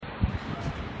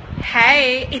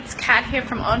Hey, it's Kat here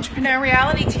from Entrepreneur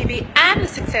Reality TV and the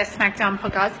Success Smackdown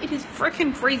podcast. It is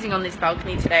freaking freezing on this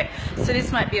balcony today, so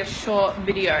this might be a short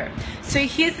video. So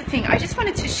here's the thing, I just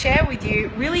wanted to share with you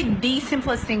really the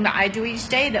simplest thing that I do each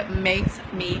day that makes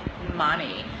me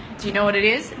money. Do you know what it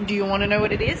is? Do you want to know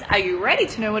what it is? Are you ready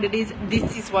to know what it is?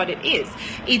 This is what it is.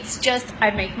 It's just,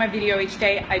 I make my video each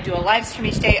day. I do a live stream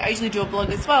each day. I usually do a blog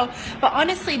as well. But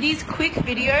honestly, these quick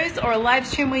videos or a live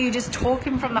stream where you're just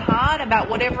talking from the heart about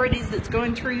whatever it is that's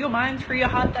going through your mind, through your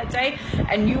heart that day,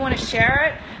 and you want to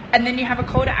share it, and then you have a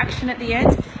call to action at the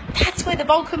end, that's where the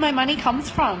bulk of my money comes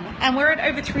from. And we're at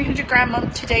over 300 grand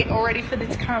month to date already for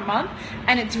this current month.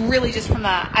 And it's really just from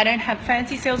that. I don't have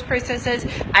fancy sales processes.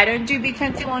 I don't do big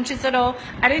fancy launches at all.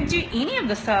 I don't do any of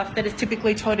the stuff that is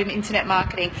typically taught in internet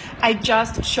marketing. I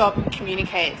just show up and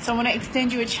communicate. So I want to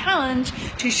extend you a challenge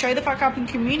to show the fuck up and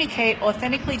communicate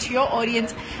authentically to your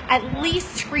audience at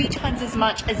least 3 times as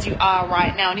much as you are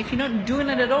right now. And if you're not doing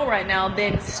it at all right now,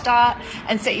 then start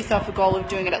and set yourself a goal of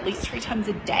doing it at least 3 times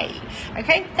a day.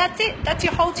 Okay? That's it. That's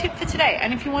your whole tip for today.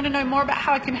 And if you want to know more about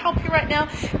how I can help you right now,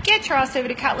 get your ass over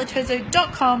to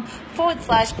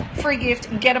katlatozzo.com/free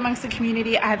gift. Get amongst the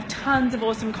community. I have tons of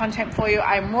awesome content for you.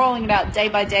 I'm rolling it out day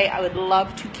by day. I would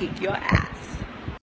love to kick your ass.